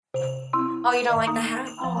Oh, you don't like the hat?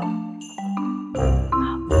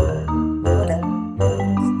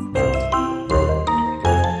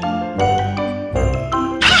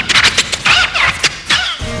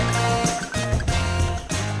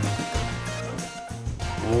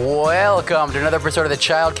 Welcome to another episode of the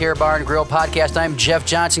Child Care Bar and Grill podcast. I'm Jeff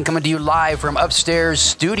Johnson coming to you live from upstairs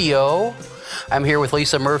studio. I'm here with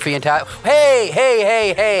Lisa Murphy and Todd.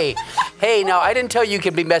 Hey, now I didn't tell you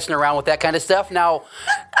could be messing around with that kind of stuff. Now,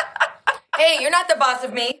 Hey, you're not the boss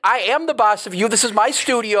of me. I am the boss of you. This is my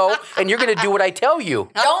studio, and you're going to do what I tell you.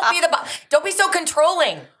 Don't be the boss. Don't be so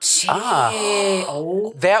controlling.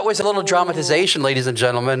 That was a little dramatization, ladies and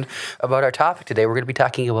gentlemen, about our topic today. We're going to be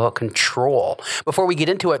talking about control. Before we get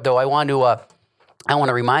into it, though, I want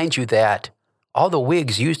to remind you that all the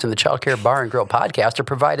wigs used in the Child Care Bar and Grill podcast are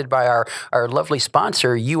provided by our lovely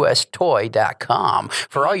sponsor, ustoy.com.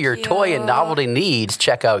 For all your toy and novelty needs,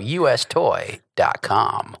 check out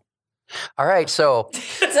ustoy.com. All right, so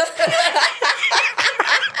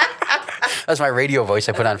that's my radio voice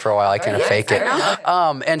I put on for a while. I kind of faked it.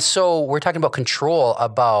 And so we're talking about control,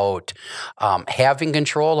 about having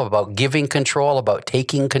control, about giving control, about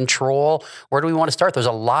taking control. Where do we want to start? There's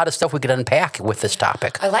a lot of stuff we could unpack with this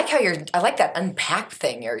topic. I like that unpack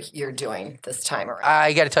thing you're doing this time around.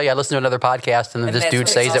 I got to tell you, I listened to another podcast, and this dude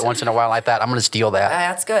says it once in a while. I thought, I'm going to steal that.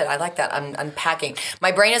 That's good. I like that. Unpacking.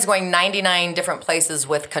 My brain is going 99 different places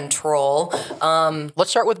with control. Let's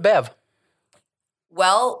start with Bev.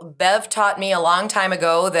 Well, Bev taught me a long time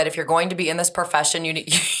ago that if you're going to be in this profession, you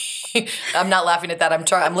need... I'm not laughing at that.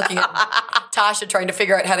 I'm looking at Tasha trying to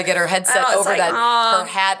figure out how to get her headset over her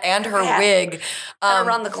hat and her wig. And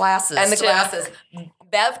around the glasses. And the glasses.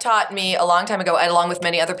 Bev taught me a long time ago, and along with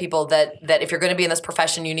many other people, that if you're going to be in this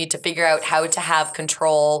profession, you need to figure out how to have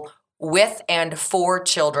control with and for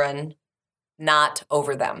children, not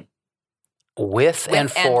over them. With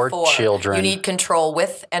and for children. You need control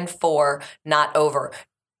with and for, not over.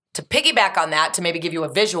 To piggyback on that, to maybe give you a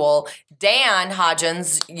visual, Dan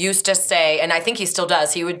Hodgins used to say, and I think he still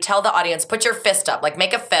does, he would tell the audience, put your fist up, like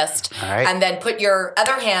make a fist, and then put your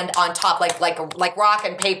other hand on top, like rock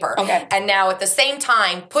and paper. Okay. And now at the same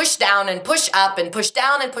time, push down and push up and push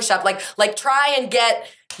down and push up, like try and get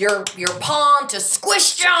your palm to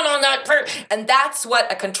squish down on that and that's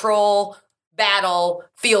what a control battle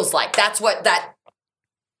feels like. That's what that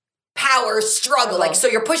power struggle, like, so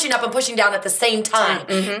you're pushing up and pushing down at the same time.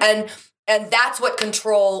 Mm-hmm. And that's what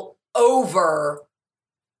control over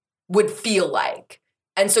would feel like.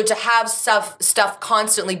 And so to have stuff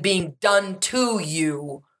constantly being done to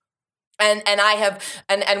you, and I have,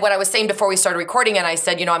 and what I was saying before we started recording, and I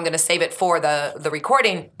said, I'm going to save it for the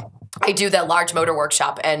recording. I do the large motor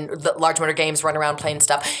workshop and the large motor games, run around playing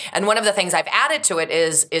stuff. And one of the things I've added to it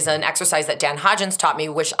is an exercise that Dan Hodgins taught me,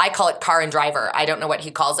 which I call it car and driver. I don't know what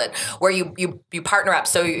he calls it, where you partner up.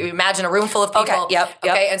 So you imagine a room full of people. Okay, yep.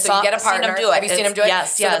 Okay, and so you get a partner. Have you seen him do it?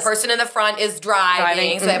 Yes, So the person in the front is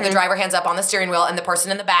driving. So they have the driver hands up on the steering wheel, and the person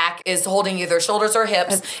in the back is holding either shoulders or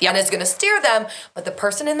hips and is going to steer them. But the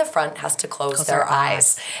person in the front has to close their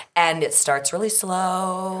eyes. And it starts really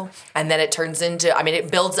slow, and then it turns into, it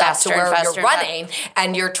builds up to where you're running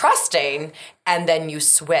and you're trusting, and then you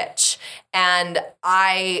switch. And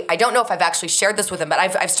I don't know if I've actually shared this with him, but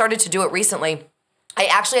I've started to do it recently. I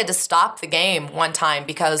actually had to stop the game one time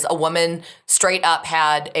because a woman straight up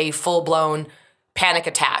had a full-blown panic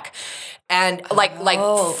attack. And like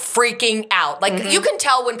freaking out. Like you can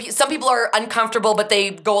tell when some people are uncomfortable, but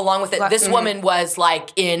they go along with it. This woman was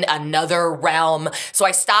like in another realm. So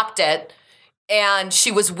I stopped it. And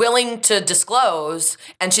she was willing to disclose,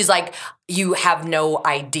 and she's like, you have no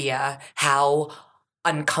idea how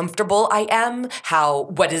uncomfortable I am,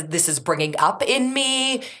 this is bringing up in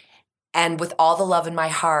me. And with all the love in my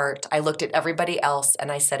heart, I looked at everybody else and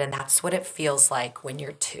I said, and that's what it feels like when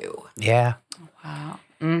you're two. Yeah. Wow.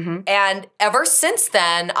 Mm-hmm. And ever since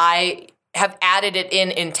then, I have added it in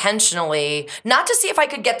intentionally, not to see if I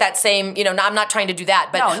could get that same, I'm not trying to do that,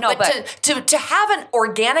 but to have an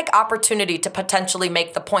organic opportunity to potentially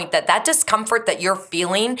make the point that discomfort that you're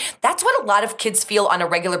feeling, that's what a lot of kids feel on a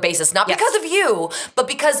regular basis, not because of you, but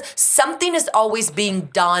because something is always being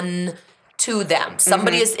done to them.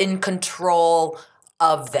 Somebody is in control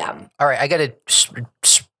of them. All right, I got to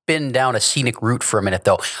spin down a scenic route for a minute,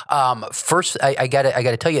 though. First, I got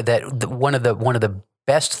to tell you that one of the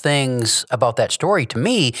best things about that story to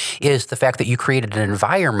me is the fact that you created an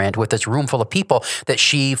environment with this room full of people that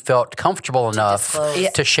she felt comfortable enough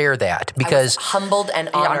to share that, because I was humbled and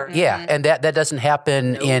honored. Yeah, and that doesn't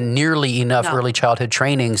happen in nearly enough early childhood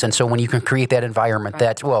trainings. And so when you can create that environment,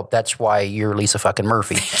 that's why you're Lisa fucking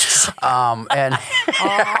Murphy. And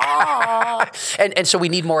And so we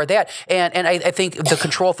need more of that. And I think the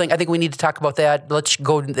control thing, I think we need to talk about that. Let's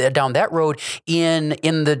go down that road in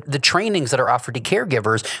the trainings that are offered to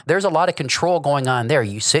caregivers. There's a lot of control going on there.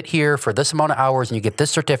 You sit here for this amount of hours and you get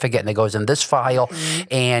this certificate and it goes in this file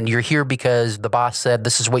and you're here because the boss said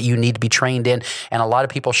this is what you need to be trained in. And a lot of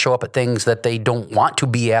people show up at things that they don't want to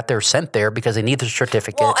be at. They're sent there because they need the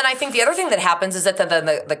certificate. Well, and I think the other thing that happens is that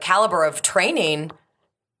the caliber of training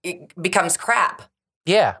becomes crap.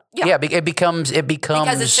 Yeah. It becomes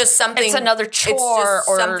because it's just something. It's another chore it's just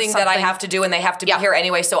or something that I have to do, and they have to be here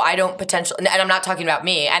anyway. So I don't potentially. And I'm not talking about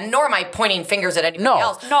me, and nor am I pointing fingers at anybody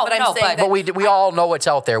else. No, but I'm saying but we all know what's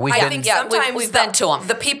out there. I think sometimes we've been to them.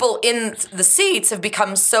 The people in the seats have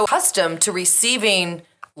become so accustomed to receiving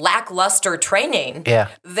lackluster training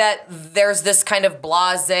that there's this kind of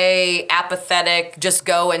blasé, apathetic, just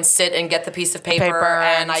go and sit and get the piece of paper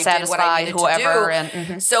and I did what I needed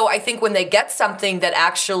to do. So I think when they get something that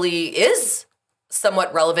actually is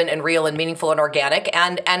somewhat relevant and real and meaningful and organic,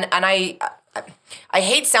 and I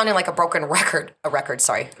hate sounding like a broken record.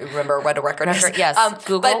 Sorry. Remember what a record is? Yes.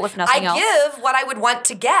 Google, if nothing else. I give what I would want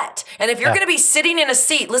to get. And if you're going to be sitting in a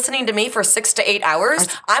seat listening to me for 6 to 8 hours,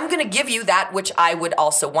 I'm going to give you that which I would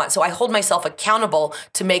also want. So I hold myself accountable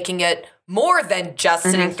to making it more than just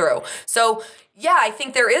sitting through. So yeah, I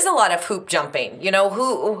think there is a lot of hoop jumping.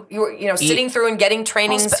 Sitting through and getting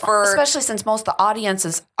trainings for, especially since most of the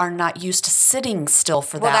audiences are not used to sitting still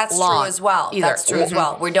for that long. Well, that's true as well. Either. That's true as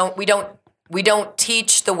well. We don't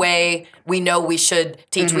teach the way we know we should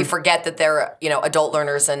teach. We forget that they're, adult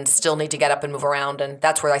learners and still need to get up and move around. And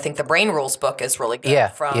that's where I think the Brain Rules book is really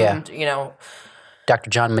good. Dr.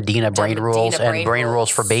 John Medina, Brain Rules, and Brain Rules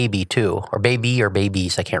for Baby, too. Or Baby or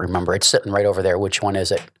Babies, I can't remember. It's sitting right over there. Which one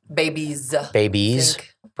is it? Babies.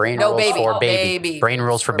 Brain Rules for Baby. Brain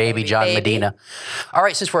Rules for Baby, John Medina. All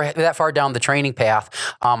right, since we're that far down the training path,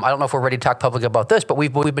 I don't know if we're ready to talk publicly about this, but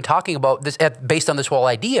we've been talking about this based on this whole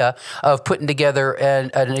idea of putting together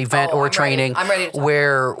an event or a training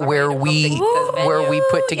where we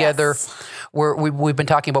put together. We've been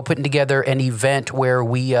talking about putting together an event where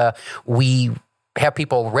we have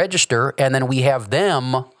people register and then we have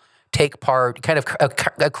them take part, kind of a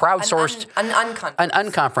crowdsourced, an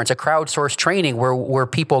unconference, a crowdsourced training where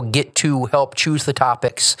people get to help choose the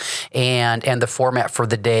topics and the format for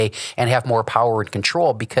the day and have more power and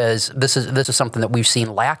control, because this is something that we've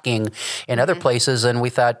seen lacking in other places, and we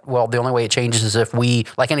thought, well, the only way it changes is if we,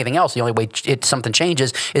 like anything else, the only way something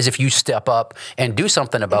changes is if you step up and do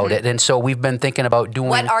something about it. And so we've been thinking about doing.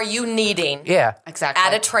 What are you needing? Yeah, exactly.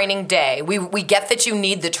 At a training day, we get that you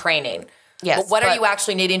need the training. Yes, but what are you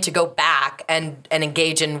actually needing to go back and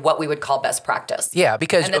engage in what we would call best practice? Yeah,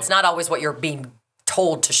 because and it's not always what you're being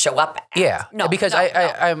told to show up at. Yeah, because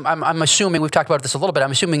I'm assuming, we've talked about this a little bit,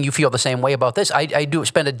 I'm assuming you feel the same way about this. I do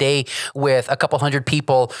spend a day with a couple hundred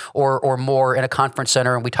people or more in a conference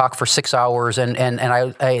center, and we talk for 6 hours, and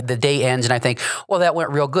the day ends, and I think, well, that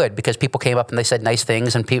went real good, because people came up and they said nice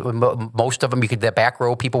things, and most of them, the back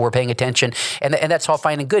row people were paying attention, and that's all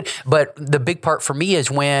fine and good. But the big part for me is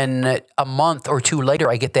when a month or two later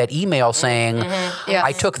I get that email saying,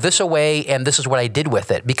 I took this away and this is what I did with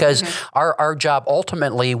it, because our job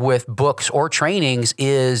ultimately with books or trainings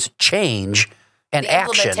is change and the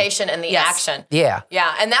action. Implementation and the action. Yeah.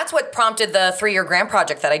 Yeah. And that's what prompted the 3-year grant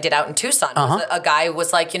project that I did out in Tucson. A guy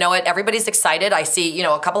was like, you know what, everybody's excited. I see,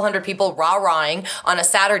 a couple hundred people rah-rahing on a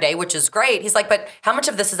Saturday, which is great. He's like, but how much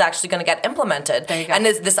of this is actually going to get implemented? There you go. And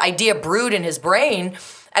this idea brewed in his brain.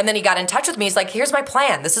 And then he got in touch with me. He's like, here's my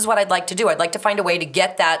plan. This is what I'd like to do. I'd like to find a way to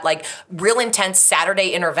get that real intense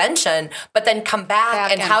Saturday intervention, but then come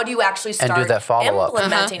back and how do you actually start and do that follow-up.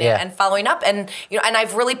 Implementing it and following up? And and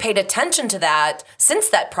I've really paid attention to that since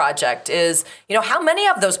that project is, how many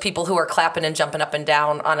of those people who are clapping and jumping up and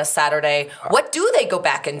down on a Saturday, what do they go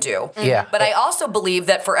back and do? Yeah. But I also believe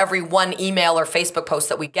that for every one email or Facebook post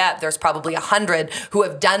that we get, there's probably 100 who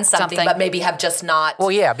have done something. But maybe have just not.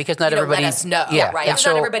 Well, yeah, because not everybody let us know. Yeah, right.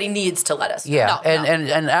 So, everybody needs to let us know. Yeah,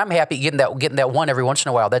 and I'm happy getting that one every once in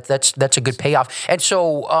a while. That's a good payoff. And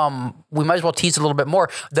so we might as well tease a little bit more.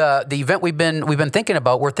 The event we've been thinking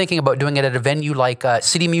about. We're thinking about doing it at a venue like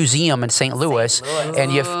City Museum in St. Louis.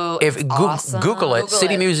 And awesome. Google it,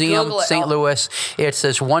 City Museum, St. Louis. It's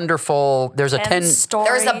this wonderful. There's a 10-story.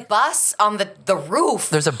 There's a bus on the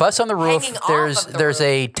roof. There's a bus on the roof. There's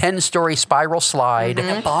a 10-story spiral slide.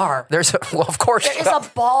 A bar. Of course. There is a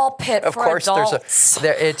ball pit of for course, adults.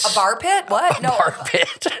 A bar pit? What? A bar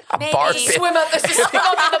pit. You swim up to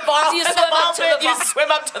the bar. You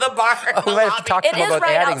swim up to the bar. We might have to talk to them about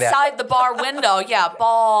adding that. It is right outside the bar window. Yeah,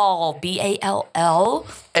 ball. BALL.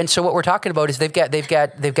 And so what we're talking about is they've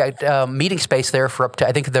got meeting space there for up to,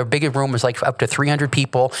 I think their biggest room is like up to 300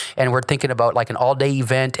 people, and we're thinking about like an all day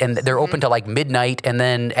event, and they're open to like midnight, and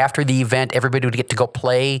then after the event, everybody would get to go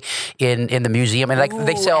play in the museum, and like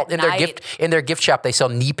they sell in their gift shop, they sell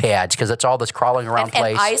knee pads because it's all this crawling around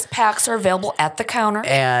place. And ice packs are available at the counter.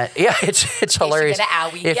 And yeah, it's hilarious.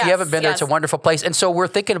 If you haven't been there, it's a wonderful place. And so we're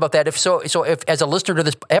thinking about that. If as a listener to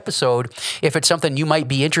this episode, if it's something you might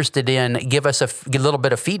be interested in, give us a little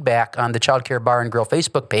bit of feedback on the Child Care Bar and Grill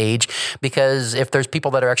Facebook page, because if there's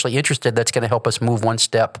people that are actually interested, that's going to help us move one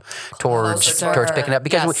step towards picking up.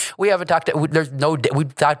 Because we haven't talked.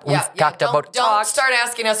 We've talked about. Don't start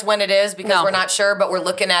asking us when it is, because we're not sure, but we're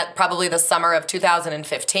looking at probably the summer of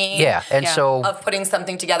 2015. Yeah, and so of putting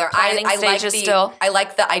something together. I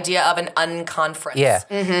like the idea of an unconference. Yeah,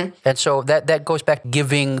 and so that goes back to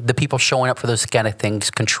giving the people showing up for those kind of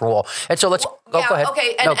things control. And so let's. Go ahead.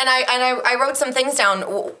 Okay, and I wrote some things down.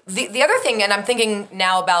 The other thing, and I'm thinking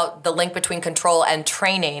now about the link between control and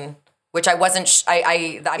training, which I wasn't.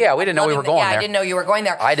 We didn't know we were going there. I didn't know you were going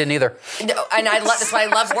there. I didn't either. No, and that's why I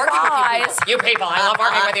love working with you people. I love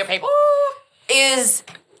working with you people. Is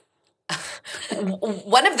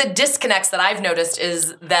one of the disconnects that I've noticed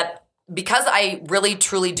is that because I really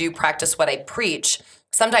truly do practice what I preach,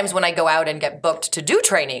 sometimes when I go out and get booked to do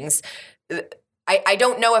trainings, I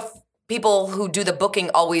don't know if people who do the booking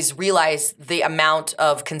always realize the amount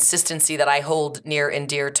of consistency that I hold near and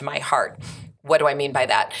dear to my heart. What do I mean by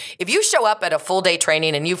that? If you show up at a full day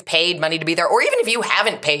training and you've paid money to be there, or even if you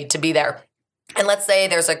haven't paid to be there, and let's say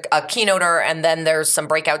there's a keynoter and then there's some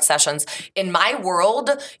breakout sessions, in my world,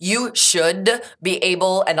 you should be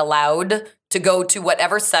able and allowed to go to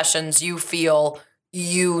whatever sessions you feel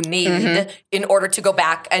you need in order to go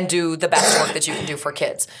back and do the best work that you can do for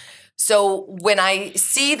kids. So when I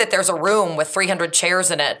see that there's a room with 300 chairs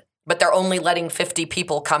in it, but they're only letting 50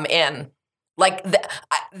 people come in, like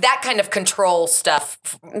that kind of control stuff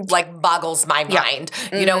like boggles my mind.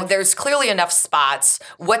 You know, there's clearly enough spots.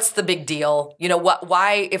 What's the big deal? You know,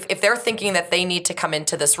 why if they're thinking that they need to come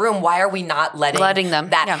into this room, why are we not letting them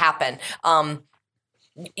happen?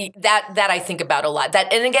 That I think about a lot.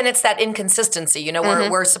 And again, it's that inconsistency. You know,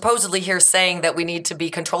 we're supposedly here saying that we need to be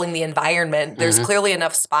controlling the environment. There's clearly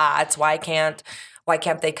enough spots. Why can't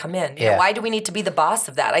they come in? You know, why do we need to be the boss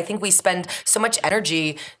of that? I think we spend so much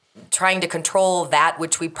energy trying to control that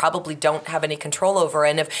which we probably don't have any control over.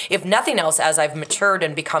 And if nothing else, as I've matured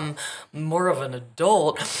and become more of an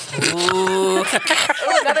adult, another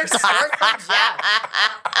snort from Jeff.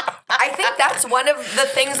 I think that's one of the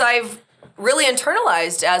things I've really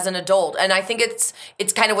internalized as an adult, and I think it's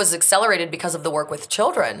kind of was accelerated because of the work with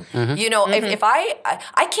children. You know, if I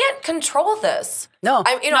can't control this. No,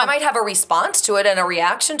 I might have a response to it and a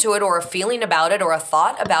reaction to it, or a feeling about it, or a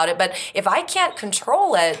thought about it. But if I can't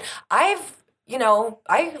control it, I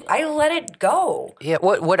let it go. Yeah,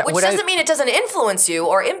 which doesn't mean it doesn't influence you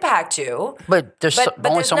or impact you. But there's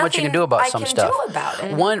only so much you can do about some stuff.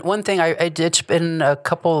 One thing it's been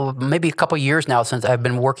maybe a couple years now since I've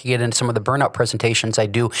been working it in some of the burnout presentations I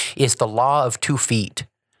do, is the law of 2 feet.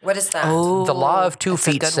 What is that? Oh, the law of 2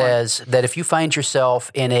 feet says that if you find yourself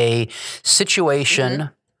in a situation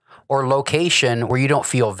or location where you don't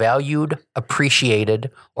feel valued, appreciated,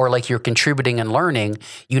 or like you're contributing and learning,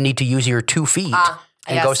 you need to use your 2 feet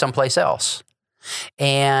and go someplace else.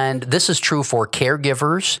 And this is true for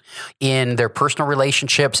caregivers in their personal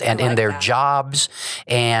relationships and in their jobs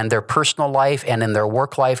and their personal life and in their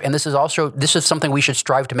work life. And this is something we should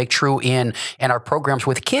strive to make true in our programs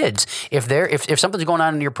with kids. If something's going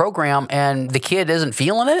on in your program and the kid isn't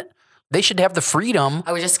feeling it, they should have the freedom.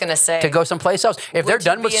 I was just going to say, to go someplace else. If they're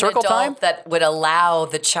done with circle time, that would allow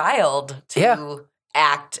the child to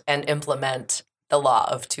act and implement the law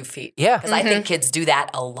of 2 feet. Yeah. Because I think kids do that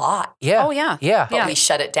a lot. Yeah. Oh, yeah. Yeah. But we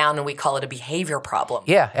shut it down and we call it a behavior problem.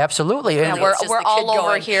 Yeah, absolutely. And we're all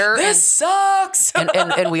over here. This sucks.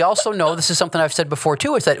 and we also know, this is something I've said before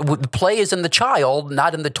too, is that play is in the child,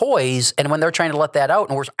 not in the toys. And when they're trying to let that out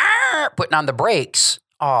and we're putting on the brakes,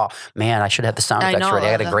 oh, man, I should have the sound effects ready.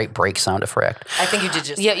 I got a great brake sound effect. I think you did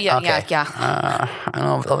just... Yeah. I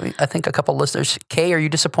don't know. I think a couple listeners... Kay, are you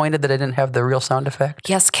disappointed that I didn't have the real sound effect?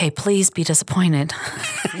 Yes, Kay, please be disappointed.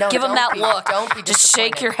 No, give him that look. Don't be disappointed. Just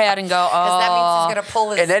shake your head and go, oh. Because that means he's going to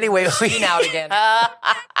pull his machine out again.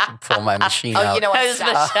 Pull my machine out. Oh, you know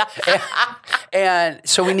what? And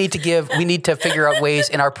so we need to figure out ways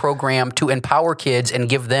in our program to empower kids and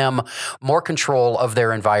give them more control of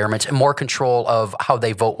their environments and more control of how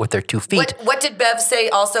they vote with their 2 feet. What did Bev say?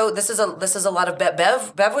 Also, this is a lot of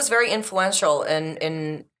Bev. Bev was very influential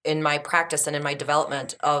in my practice and in my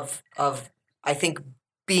development of I think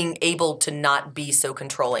being able to not be so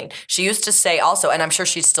controlling. She used to say also, and I'm sure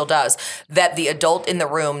she still does, that the adult in the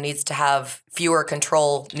room needs to have fewer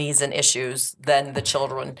control needs and issues than the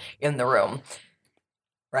children in the room.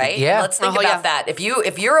 Right? Yeah. Let's think about that. If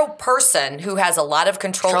you're a person who has a lot of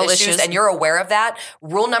control issues and you're aware of that,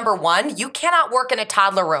 rule number 1, you cannot work in a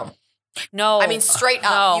toddler room. No. I mean, straight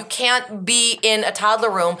up, you can't be in a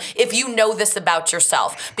toddler room if you know this about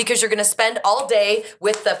yourself, because you're going to spend all day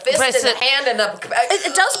with the fist and the hand and the.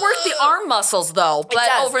 It does work the arm muscles though, but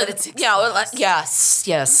it's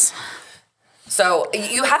yes. So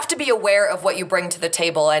you have to be aware of what you bring to the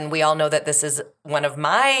table, and we all know that this is one of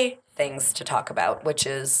my things to talk about, which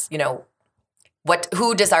is,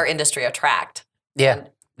 who does our industry attract? Yeah.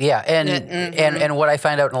 Yeah, and what I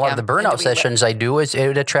find out in a lot of the burnout sessions I do is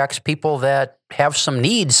it attracts people that have some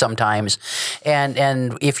needs sometimes,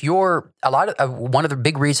 and if you're one of the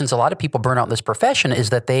big reasons a lot of people burn out in this profession is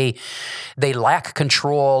that they lack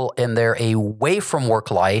control in their away from work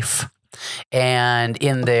life, and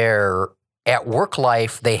in their at work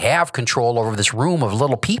life, they have control over this room of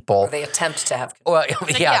little people. Or they attempt to have control.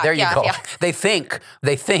 Well, there you go. Yeah. They think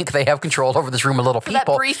they have control over this room of little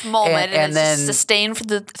people. That brief moment, and then it's sustained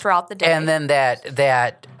throughout the day. And then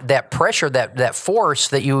that pressure, that force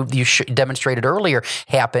that you demonstrated earlier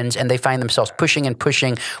happens, and they find themselves pushing and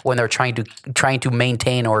pushing when they're trying to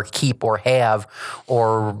maintain or keep or have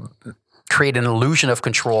or create an illusion of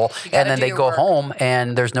control, and then they go home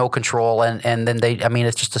and there's no control, and then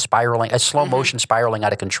it's just a slow motion spiraling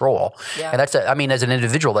out of control. Yeah. And that's as an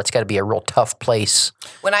individual, that's got to be a real tough place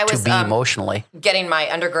when I was, to be emotionally. Getting my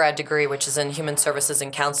undergrad degree, which is in human services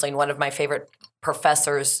and counseling, one of my favorite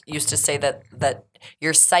professors used to say that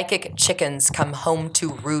your psychic chickens come home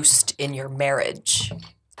to roost in your marriage.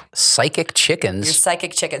 Psychic chickens? Your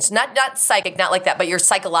psychic chickens. Not psychic, not like that, but your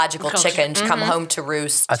psychological chickens come home to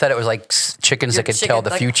roost. I thought it was like chickens that could tell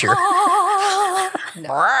the future.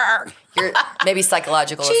 No. Maybe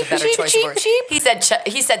psychological is a better choice of words.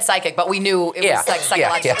 He said psychic, but we knew it was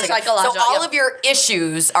psychological. So all of your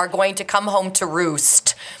issues are going to come home to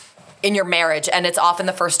roost in your marriage, and it's often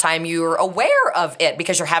the first time you're aware of it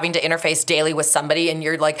because you're having to interface daily with somebody, and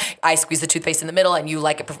you're like, I squeeze the toothpaste in the middle, and you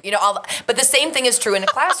like it, but the same thing is true in a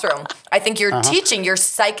classroom. I think you're teaching your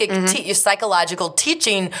your psychological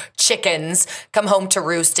teaching chickens come home to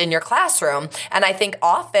roost in your classroom, and I think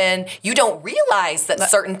often you don't realize that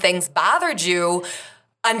certain things bothered you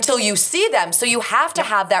until you see them. So you have to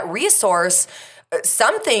have that resource,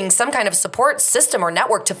 some kind of support system or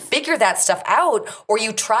network to figure that stuff out, or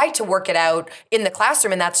you try to work it out in the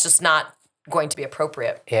classroom, and that's just not going to be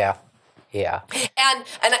appropriate. Yeah. Yeah. And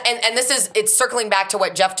it's circling back to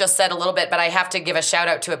what Jeff just said a little bit, but I have to give a shout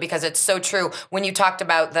out to it because it's so true. When you talked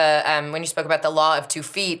about when you spoke about the law of 2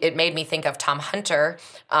 feet, it made me think of Tom Hunter,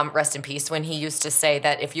 rest in peace, when he used to say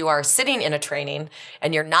that if you are sitting in a training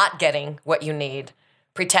and you're not getting what you need,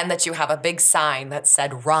 pretend that you have a big sign that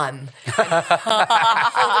said "run," and hold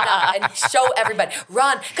it up and show everybody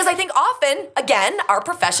 "run." Because I think often, again, our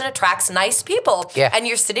profession attracts nice people. Yeah. And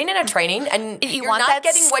you're sitting in a training and you're want not that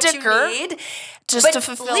getting what you need, just to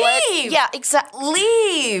fulfill it. Yeah, exactly.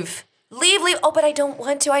 Leave. Oh, but I don't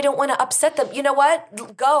want to. I don't want to upset them. You know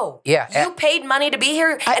what? Go. Yeah. You paid money to be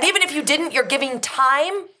here, and even if you didn't, you're giving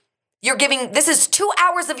time. This is 2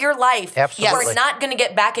 hours of your life. Absolutely. You're not going to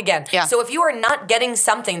get back again. Yeah. So if you are not getting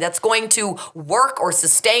something that's going to work or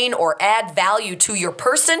sustain or add value to your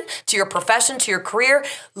person, to your profession, to your career,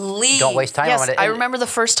 leave. Don't waste time on it. I remember the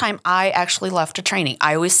first time I actually left a training.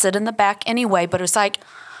 I always sit in the back anyway, but it was like,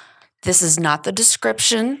 this is not the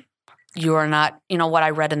description. You are not, what I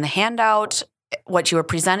read in the handout, what you were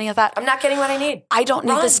presenting of that. I'm not getting what I need. I don't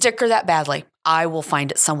need the sticker that badly. I will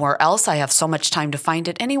find it somewhere else. I have so much time to find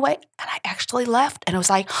it anyway. And I actually left, and I was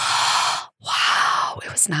like, wow,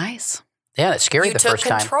 it was nice. Yeah, it's scary the first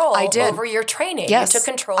time. You took control I did. over your training. Yes. You took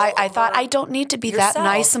control I thought, I don't need to be yourself. that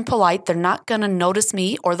nice and polite. They're not going to notice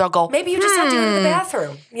me, or they'll go, maybe you just have to go to the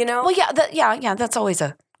bathroom, Well, yeah, that's always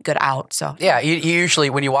a good out. So yeah, you usually,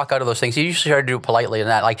 when you walk out of those things, you usually try to do it politely and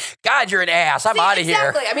not like, God, you're an ass. I'm out of here.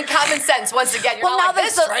 Exactly. I mean, common sense. Once again, you're well, not now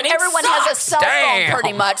like, that everyone has a cell phone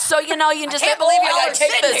pretty much, so you can just can't believe you I'll gotta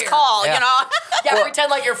take this here. call. Yeah. Yeah, pretend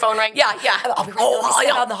like your phone rang. Yeah. I'll be right there. I'll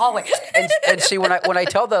stand out in the hallway. And see, when I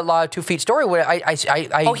tell the law of 2 feet story, when I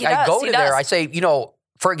go to there, I say,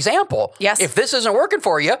 for example, if this isn't working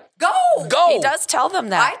for you, go. He does tell them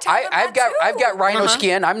that. I've got rhino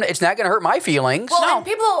skin. It's not going to hurt my feelings. Well, and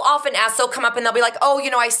people often ask, they'll come up and they'll be like, oh,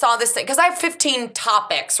 I saw this thing. Because I have 15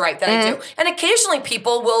 topics, right, that I do. And occasionally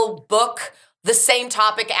people will book the same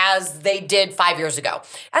topic as they did 5 years ago.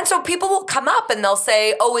 And so people will come up and they'll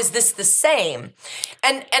say, oh, is this the same?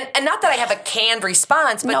 And not that I have a canned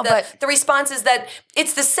response, but the response is that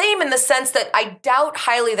it's the same in the sense that I doubt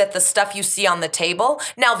highly that the stuff you see on the table,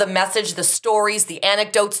 now the message, the stories, the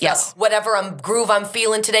anecdotes, whatever groove I'm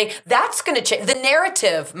feeling today, that's going to change. The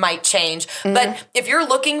narrative might change. But if you're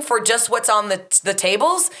looking for just what's on the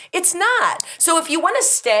tables, it's not. So if you want to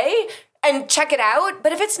stay and check it out,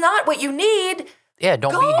 but if it's not what you need,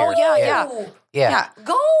 don't be here. Yeah.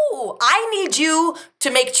 Go. I need you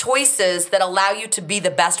to make choices that allow you to be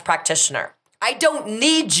the best practitioner. I don't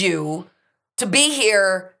need you to be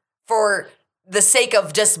here for the sake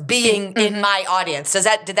of just being in my audience.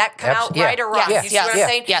 Did that come out right or wrong? Yes. You see what I'm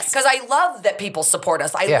saying? Yes. Because I love that people support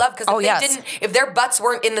us. I love, because if their butts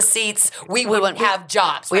weren't in the seats, we wouldn't have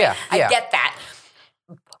jobs. Right? I get that.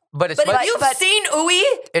 But if you've seen Ooey,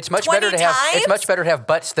 it's much better to have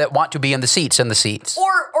butts that want to be in the seats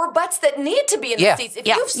or butts that need to be in the seats. If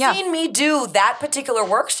you've seen me do that particular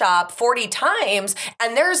workshop 40 times,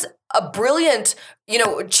 and there's a brilliant,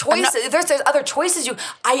 choice. There's other choices.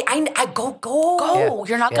 I go.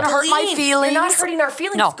 You're not going to hurt my feelings. You're not hurting our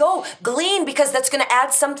feelings. No. Go glean, because that's going to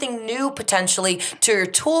add something new potentially to your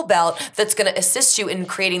tool belt. That's going to assist you in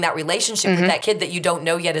creating that relationship with that kid that you don't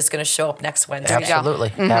know yet is going to show up next Wednesday.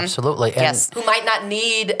 Absolutely, absolutely. Yes. Who might not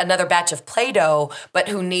need another batch of Play-Doh, but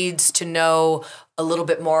who needs to know a little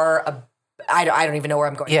bit more. I don't even know where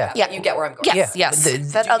I'm going. Yeah. You get where I'm going. Yes.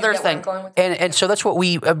 That other thing. And so that's what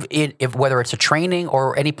if whether it's a training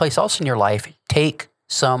or any place else in your life, take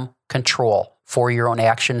some control for your own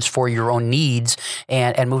actions, for your own needs,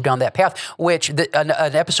 and move down that path. Which an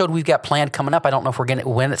episode we've got planned coming up, I don't know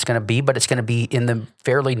when it's going to be, but it's going to be in the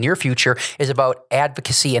fairly near future, is about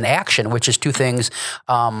advocacy and action, which is two things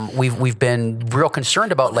we've been real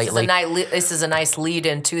concerned about lately. This is a nice lead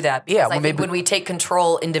into that. Because I think when we take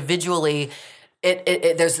control individually,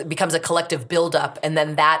 it becomes a collective buildup, and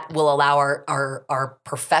then that will allow our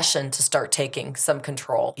profession to start taking some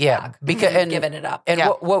control. Yeah, because giving it up. And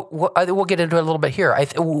we'll get into it a little bit here.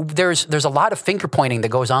 There's a lot of finger pointing that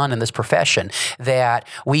goes on in this profession that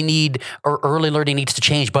we need, or early learning needs to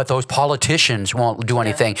change, but those politicians won't do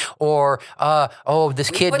anything. Or this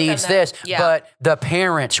kid needs this, but the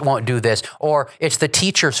parents won't do this, or it's the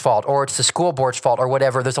teacher's fault, or it's the school board's fault, or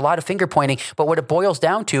whatever. There's a lot of finger pointing, but what it boils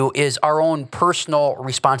down to is our own personal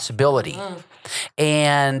responsibility.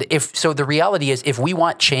 And the reality is, if we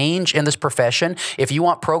want change in this profession, if you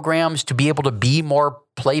want programs to be able to be more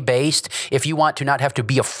play-based, if you want to not have to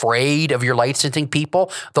be afraid of your licensing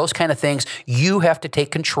people, those kind of things, you have to take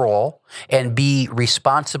control and be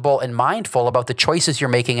responsible and mindful about the choices you're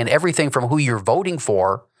making, and everything from who you're voting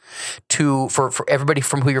for for everybody,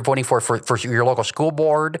 from who you're voting for your local school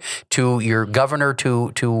board, to your governor,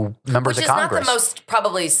 to members of Congress. Which is not the most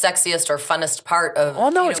probably sexiest or funnest part of. Oh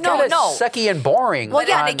no, it's kind of sucky and boring. Well,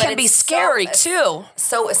 and it can be scary too.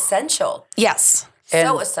 So essential. Yes.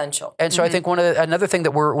 So essential. And so I think another thing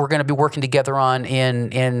that we're going to be working together on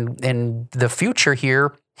in the future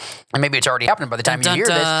here, and maybe it's already happened by the time you hear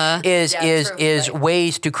this, is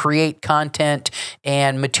ways to create content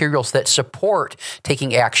and materials that support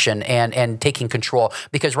taking action and taking control.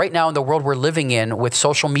 Because right now in the world we're living in, with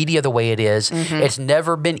social media the way it is, it's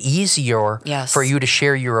never been easier for you to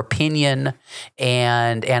share your opinion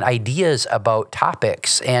and ideas about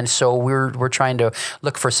topics. And so we're trying to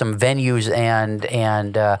look for some venues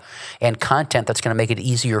and content that's going to make it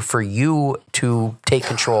easier for you to take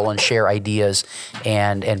control and share ideas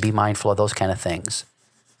and be mindful of those kind of things.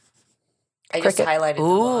 I just highlighted the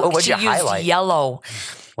law. What'd you highlight? Yellow.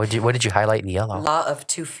 What did you highlight in yellow? Law of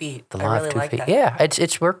 2 feet. The law of 2 feet. That. Yeah,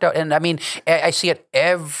 it's worked out, and I mean, I see it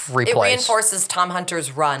every place. It reinforces Tom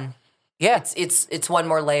Hunter's run. Yeah, it's one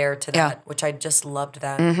more layer to that, which I just loved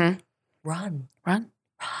that. Run. And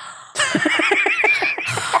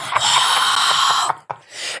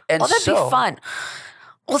that'd be fun.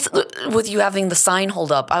 Well, with you having the sign hold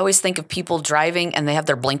up, I always think of people driving and they have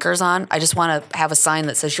their blinkers on. I just want to have a sign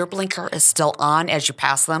that says your blinker is still on as you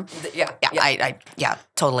pass them. Yeah,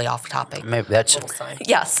 totally off topic. Maybe that's a sign.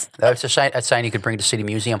 Yes, that's a sign you could bring to City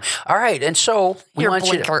Museum. All right, and so your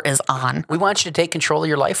blinker is on. We want you to take control of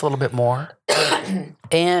your life a little bit more,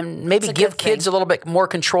 and maybe give kids a little bit more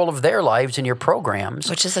control of their lives in your programs,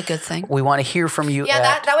 which is a good thing. We want to hear from you. Yeah,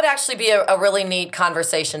 that would actually be a really neat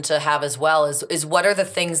conversation to have as well. Is what are the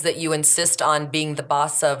things that you insist on being the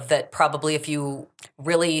boss of that probably, if you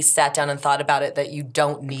really sat down and thought about it, that you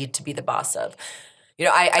don't need to be the boss of.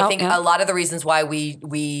 I think a lot of the reasons why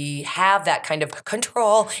we have that kind of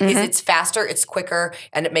control is it's faster, it's quicker,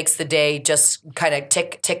 and it makes the day just kind of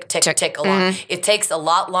tick along. It takes a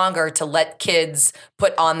lot longer to let kids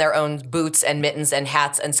put on their own boots and mittens and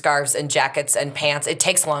hats and scarves and jackets and pants. It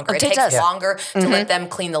takes longer. It takes longer to let them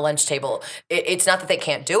clean the lunch table. It's not that they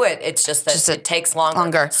can't do it. It's just that it takes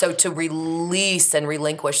longer. So to release and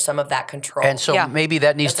relinquish some of that control. And so maybe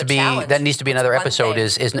that needs to be another episode.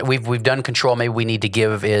 Is we've done control. Maybe we need to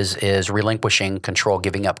give is relinquishing control,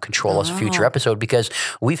 giving up control as a future episode, because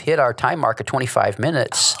we've hit our time mark at 25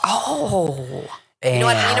 minutes. You know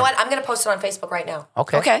what? I'm going to post it on Facebook right now.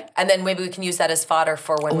 Okay. And then maybe we can use that as fodder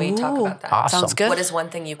for when we talk about that. Awesome. Sounds good. What is one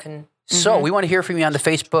thing you can... So we want to hear from you on the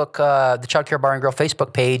Facebook, the Child Care Bar and Grill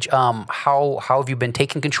Facebook page. How have you been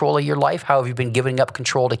taking control of your life? How have you been giving up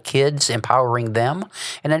control to kids, empowering them?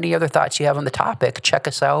 And any other thoughts you have on the topic, check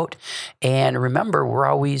us out. And remember, we're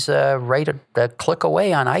always right a click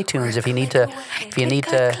away on iTunes if you need to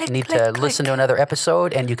listen to another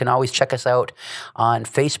episode. And you can always check us out on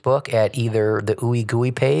Facebook at either the Ooey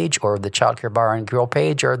Gooey page or the Child Care Bar and Grill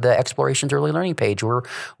page or the Explorations Early Learning page. We're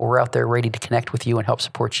out there ready to connect with you and help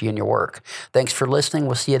support you in your work. Thanks for listening.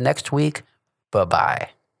 We'll see you next week. Bye-bye.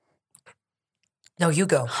 No, you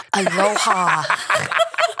go. Aloha.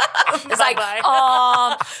 It's like,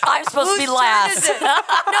 I'm supposed to be last. No,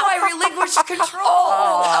 I relinquished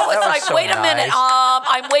control. It's like, so wait a minute. nice.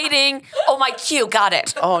 I'm waiting. Oh, my cue. Got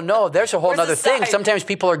it. Oh, no, there's a whole other thing. sign? Sometimes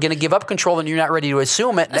people are going to give up control and you're not ready to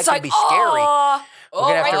assume it. And that can be scary. We're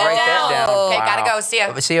going to have to write that down. Okay, gotta go. See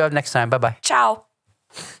ya. See you next time. Bye-bye. Ciao.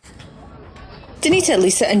 Danita,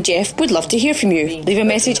 Lisa and Jeff would love to hear from you. Leave a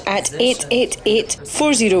message at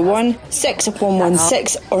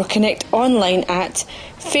 888-401-6116 or connect online at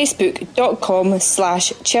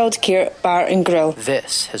facebook.com/childcare bar and grill.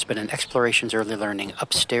 This has been an Explorations Early Learning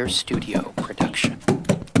Upstairs Studio production.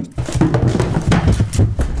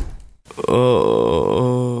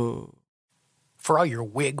 For all your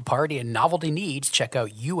wig, party, and novelty needs, check out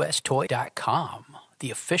ustoy.com. The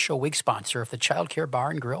official wig sponsor of the Child Care Bar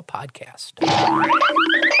and Grill podcast.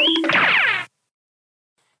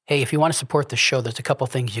 Hey, if you want to support the show, there's a couple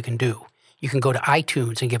things you can do. You can go to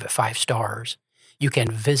iTunes and give it 5 stars. You can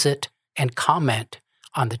visit and comment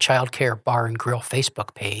on the Child Care Bar and Grill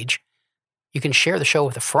Facebook page. You can share the show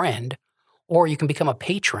with a friend, or you can become a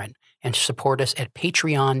patron and support us at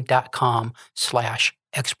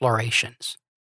patreon.com/explorations.